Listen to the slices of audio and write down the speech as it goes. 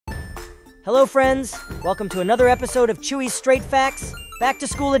Hello friends, welcome to another episode of Chewie's Straight Facts, Back to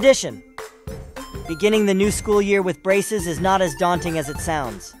School Edition. Beginning the new school year with braces is not as daunting as it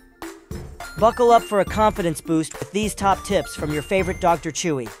sounds. Buckle up for a confidence boost with these top tips from your favorite Dr.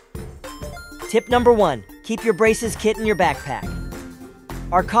 Chewie. Tip number 1, keep your braces kit in your backpack.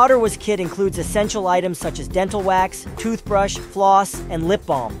 Our Cotter Was kit includes essential items such as dental wax, toothbrush, floss, and lip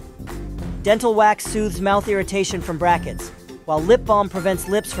balm. Dental wax soothes mouth irritation from brackets, while lip balm prevents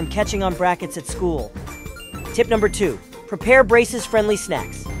lips from catching on brackets at school. Tip number 2, prepare braces-friendly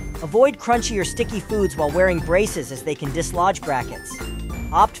snacks. Avoid crunchy or sticky foods while wearing braces as they can dislodge brackets.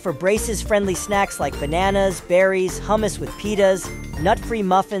 Opt for braces-friendly snacks like bananas, berries, hummus with pitas, nut-free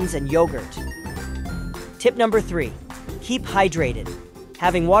muffins, and yogurt. Tip number 3, keep hydrated.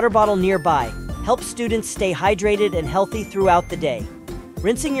 Having water bottle nearby helps students stay hydrated and healthy throughout the day.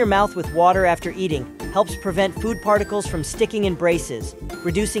 Rinsing your mouth with water after eating helps prevent food particles from sticking in braces,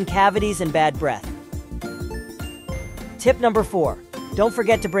 reducing cavities and bad breath. Tip number 4, don't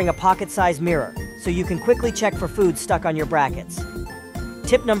forget to bring a pocket-sized mirror so you can quickly check for food stuck on your brackets.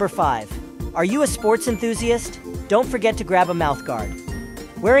 Tip number 5, are you a sports enthusiast? Don't forget to grab a mouthguard.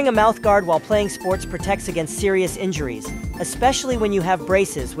 Wearing a mouthguard while playing sports protects against serious injuries, especially when you have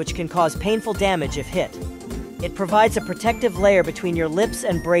braces, which can cause painful damage if hit. It provides a protective layer between your lips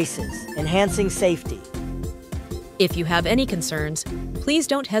and braces, enhancing safety. If you have any concerns, please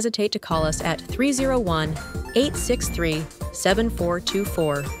don't hesitate to call us at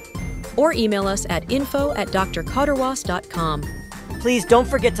 301-863-7424 or email us at info@drcotterwas.com. Please don't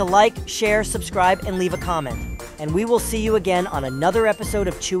forget to like, share, subscribe, and leave a comment. And we will see you again on another episode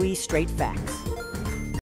of Chewie Straight Facts.